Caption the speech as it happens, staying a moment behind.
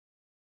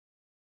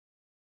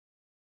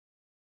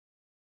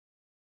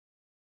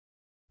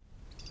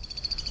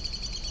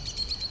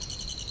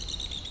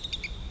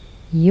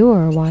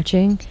You're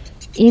watching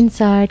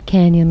Inside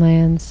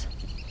Canyonlands.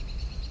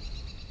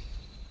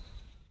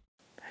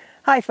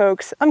 Hi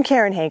folks, I'm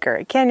Karen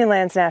Henker at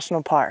Canyonlands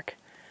National Park.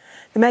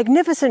 The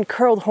magnificent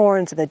curled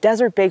horns of the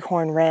desert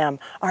bighorn ram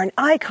are an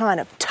icon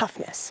of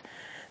toughness.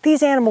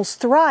 These animals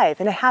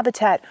thrive in a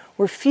habitat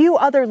where few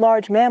other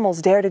large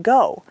mammals dare to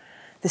go,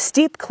 the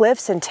steep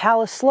cliffs and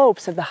talus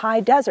slopes of the high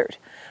desert,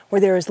 where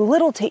there is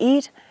little to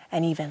eat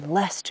and even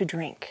less to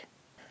drink.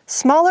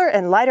 Smaller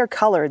and lighter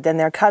colored than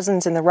their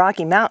cousins in the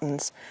Rocky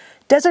Mountains,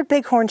 desert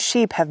bighorn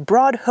sheep have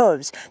broad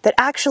hooves that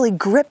actually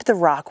grip the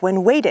rock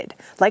when weighted,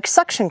 like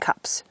suction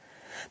cups.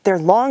 Their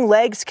long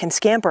legs can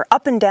scamper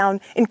up and down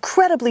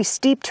incredibly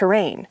steep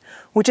terrain,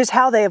 which is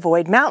how they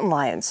avoid mountain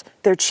lions,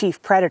 their chief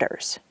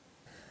predators.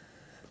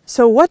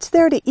 So what's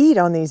there to eat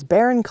on these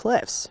barren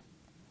cliffs?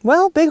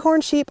 Well, bighorn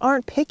sheep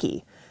aren't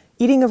picky,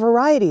 eating a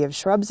variety of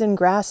shrubs and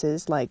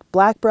grasses like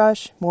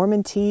blackbrush,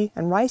 Mormon tea,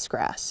 and rice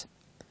grass.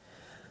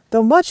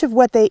 Though much of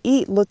what they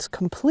eat looks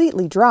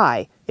completely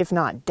dry, if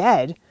not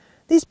dead,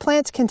 these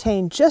plants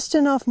contain just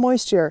enough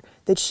moisture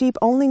that sheep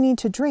only need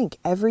to drink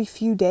every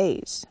few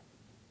days.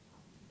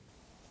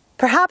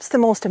 Perhaps the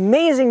most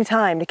amazing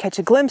time to catch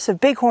a glimpse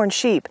of bighorn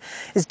sheep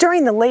is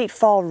during the late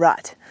fall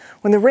rut,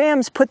 when the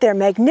rams put their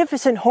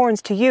magnificent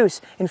horns to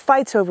use in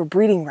fights over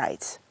breeding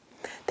rights.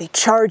 They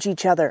charge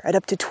each other at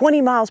up to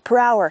 20 miles per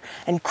hour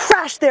and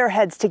crash their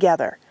heads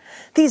together.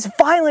 These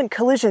violent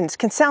collisions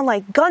can sound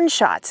like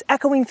gunshots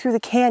echoing through the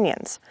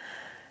canyons,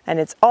 and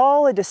it's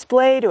all a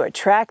display to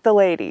attract the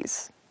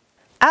ladies.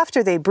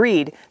 After they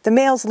breed, the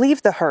males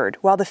leave the herd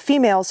while the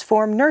females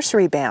form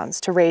nursery bands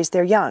to raise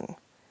their young.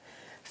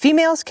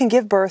 Females can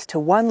give birth to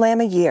one lamb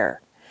a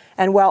year,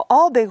 and while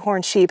all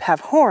bighorn sheep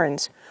have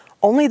horns,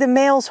 only the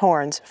male's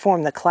horns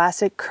form the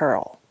classic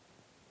curl.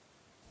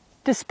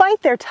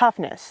 Despite their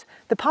toughness,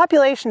 the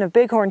population of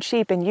bighorn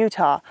sheep in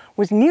Utah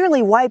was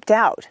nearly wiped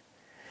out.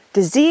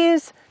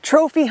 Disease,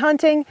 trophy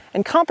hunting,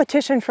 and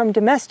competition from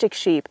domestic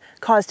sheep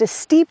caused a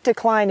steep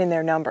decline in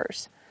their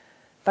numbers.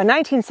 By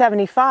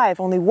 1975,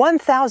 only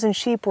 1,000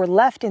 sheep were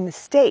left in the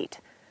state,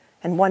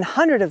 and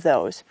 100 of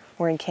those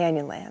were in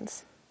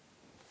Canyonlands.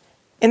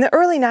 In the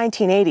early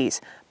 1980s,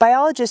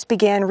 biologists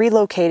began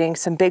relocating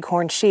some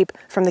bighorn sheep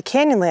from the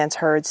Canyonlands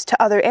herds to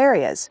other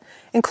areas,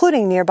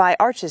 including nearby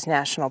Arches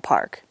National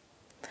Park.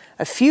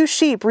 A few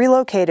sheep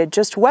relocated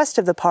just west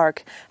of the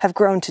park have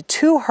grown to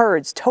 2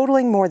 herds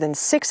totaling more than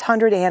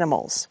 600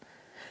 animals.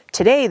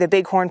 Today, the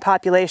bighorn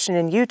population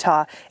in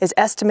Utah is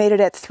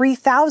estimated at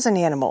 3,000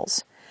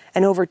 animals,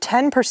 and over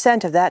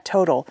 10% of that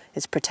total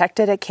is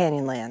protected at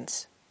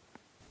Canyonlands.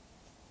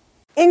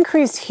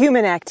 Increased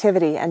human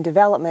activity and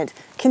development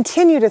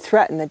continue to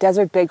threaten the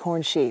desert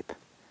bighorn sheep.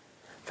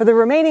 For the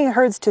remaining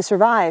herds to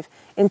survive,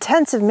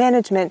 intensive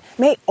management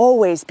may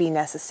always be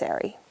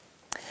necessary.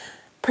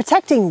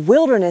 Protecting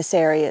wilderness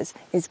areas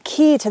is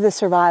key to the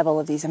survival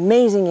of these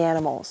amazing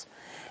animals,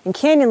 and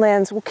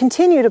Canyonlands will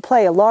continue to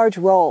play a large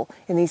role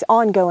in these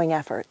ongoing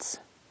efforts.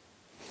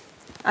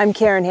 I'm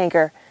Karen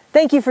Henker.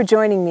 Thank you for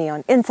joining me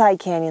on Inside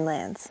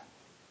Canyonlands.